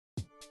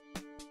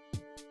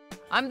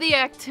I'm the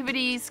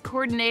activities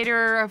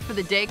coordinator for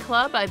the Day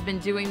Club. I've been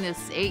doing this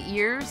 8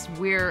 years.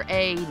 We're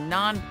a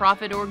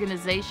nonprofit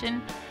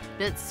organization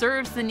that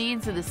serves the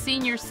needs of the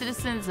senior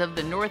citizens of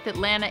the North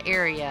Atlanta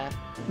area.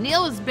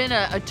 Neil has been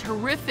a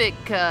terrific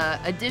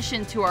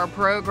addition to our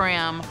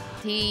program.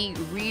 He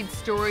reads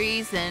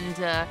stories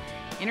and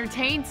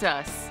entertains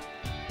us.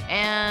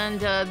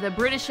 And the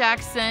British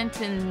accent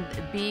and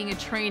being a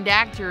trained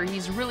actor,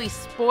 he's really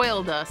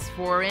spoiled us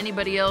for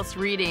anybody else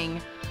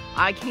reading.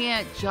 I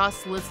can't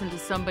just listen to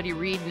somebody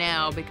read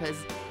now because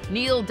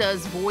Neil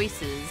does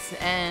voices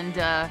and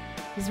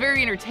he's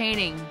very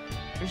entertaining.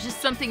 There's just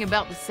something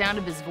about the sound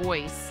of his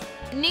voice.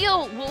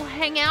 Neil will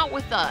hang out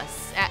with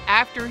us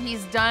after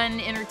he's done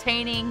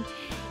entertaining.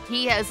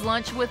 He has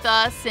lunch with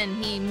us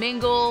and he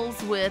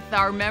mingles with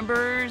our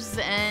members,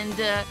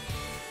 and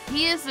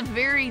he is a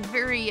very,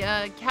 very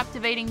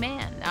captivating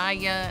man.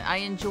 I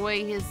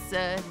enjoy his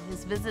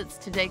visits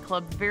to Day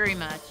Club very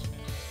much.